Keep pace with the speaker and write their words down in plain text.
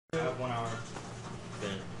I have 1 hour.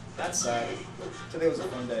 That's sad. Today was a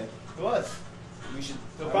fun day. It was. We should.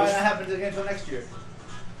 It'll probably not happen again until next year.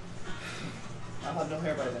 I'll have no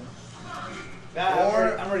hair by then.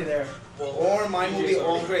 I'm already there. Or mine will be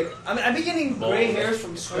all gray. I mean, I've been getting gray hairs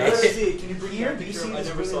from scratch. Can you bring Here, do you see I this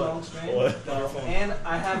never really saw long it. strand? What? And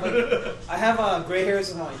I have gray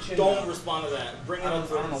hairs on my chin. Don't respond to that. Bring it I up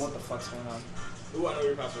don't know first. what the fuck's going on. Ooh, I know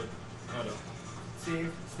your password. No, no.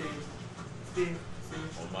 Steve.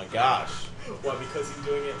 Oh my gosh. Why? Because he's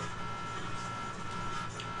doing it.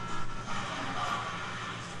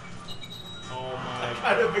 Oh my.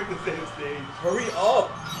 I don't pick the same stage. Hurry up!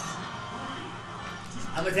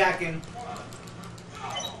 I'm attacking.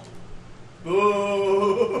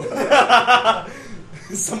 Boo!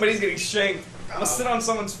 Somebody's getting shanked. I'm gonna sit on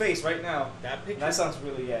someone's face right now. That picture? That sounds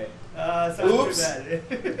really gay. Sounds Oops. pretty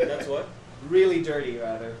bad. That's what? Really dirty,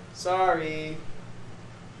 rather. Sorry.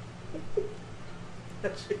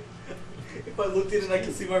 If I looked in and I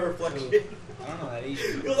could see my reflection. I don't know that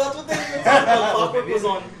Asian. Yo, that's what they even said. Clockwork was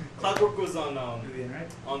on. Clockwork was on Vivian, right?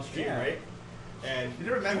 on stream, Yeah. right? And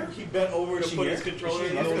You remember? he bent over to Is she put here? his controller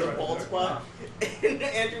Is she in here? the bald spot, and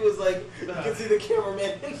Andrew was like, "You can see the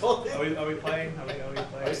cameraman involved." Are we playing? Are we Are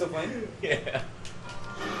playing? you still playing? Yeah.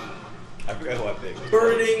 I forgot who I picked.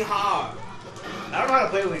 Burning hot. I don't know how to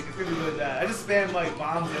play Link. It's gonna be really bad. I just spam like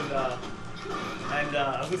bombs and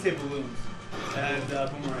I was gonna say balloons and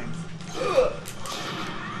boomerangs. Ugh.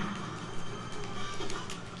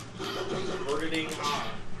 Burning hot.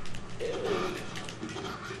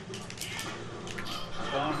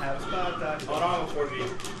 Don't have a spot. Hold on, 4G.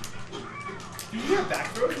 Do you hear back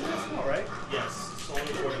throws in this? No, right? Yes, it's only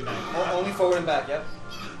forward and back. Oh, only forward and back, yep.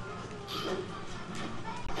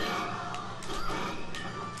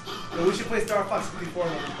 So we should play Star Fox 64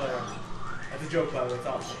 multiplayer. That's a joke, by the way. It's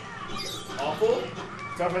awful. Awful?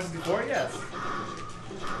 Star Fox 64? Yes.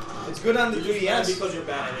 It's good on the You're just mad 3DS. because you're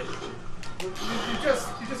bad at it. You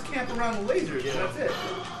just camp around the lasers. Yeah. That's it.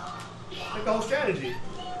 Like the whole strategy.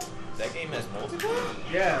 That game has multiplayer?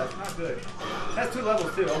 Yeah, it's not good. That's 2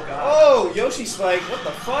 levels too. Oh god. Oh, Yoshi spike. What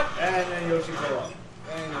the fuck? And then Yoshi blow up.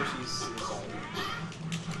 And Yoshi's.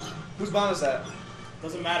 Whose bomb is that?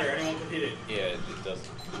 Doesn't matter, anyone can hit it. Yeah, it does.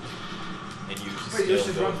 And you just Wait, Yoshi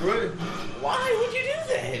just run through it. Why would you do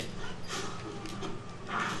that?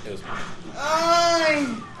 It was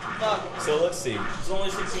fine. Fuck. So let's see. It's only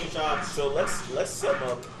 16 shots. So let's sum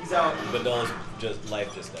up He's out. Badal's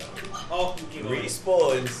life just now. Oh, you keep going.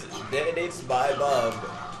 Respawns, detonates by bomb,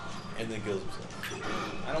 and then kills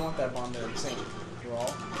himself. I don't want that bomb there. I'm saying. You're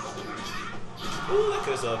all. Ooh, that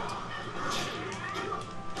could have sucked.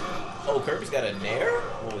 Oh, Kirby's got a nair?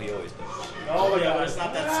 Well, he always does. Oh my yeah, god. but it's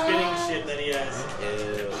not that spinning shit that he has.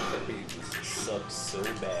 Ew, Kirby sucks so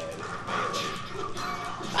bad.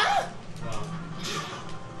 Wow.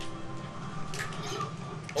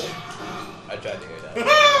 Oh, I tried to hear that.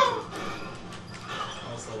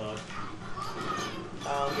 Also loud.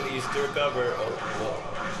 I'm gonna use it to recover. Oh.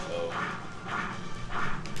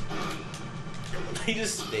 He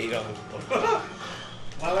just stayed on the floor.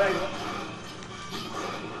 Why would I?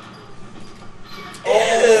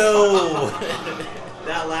 Ew!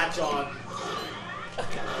 That latch on.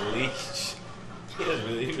 Leech. He was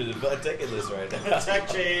really taking this right now. Tech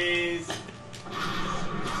chase.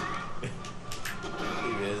 He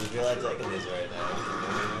doesn't feel like taking this right now.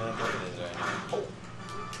 Oh,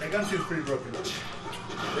 That gun seems pretty broken.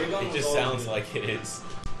 Ray gun it was just all sounds good. like it is.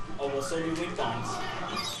 Oh, well, so do wing bombs.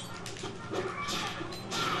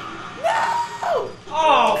 No!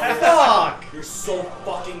 Oh, fuck! You're so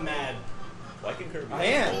fucking mad. Why can Kirby I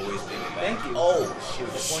am. always think about Thank you. Oh For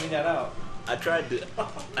shoot! pointing that out. I tried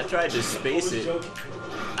to space it.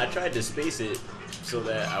 I tried to space it so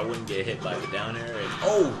that I wouldn't get hit by the down air. And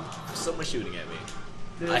oh, someone's shooting at me.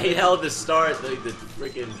 I hate how the start, like the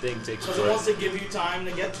freaking thing takes. Because it wants to give you time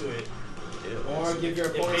to get to it. Or give your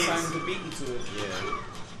opponent pays. time to beat you to it.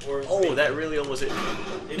 Yeah. Or Oh, that really almost hit me.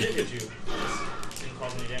 It did hit you. It didn't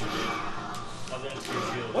cause any damage. Other than to your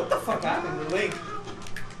shield. What the fuck happened with Link?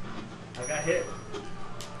 I got hit.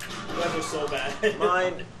 You guys are so bad.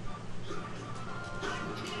 Mine.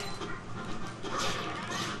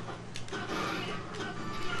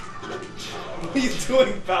 What are you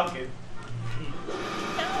doing, Falcon?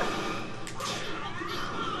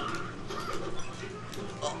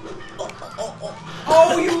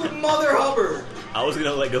 Oh, you mother Hubbard! I was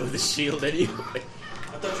gonna let go of the shield anyway.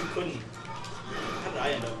 I thought you couldn't. How did I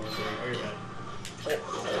end up over there? Oh, you're bad.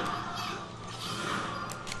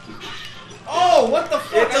 Oh, what the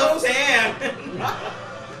fuck? It's a fan!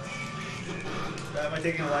 Am I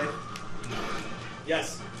taking a life?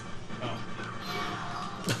 Yes. No.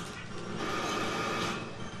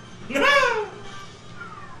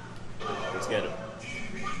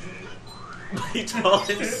 My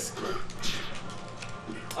tolerance.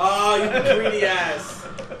 Oh, you greedy ass.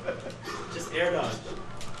 Just air dodge.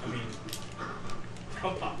 I mean,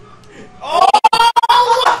 come on. Oh!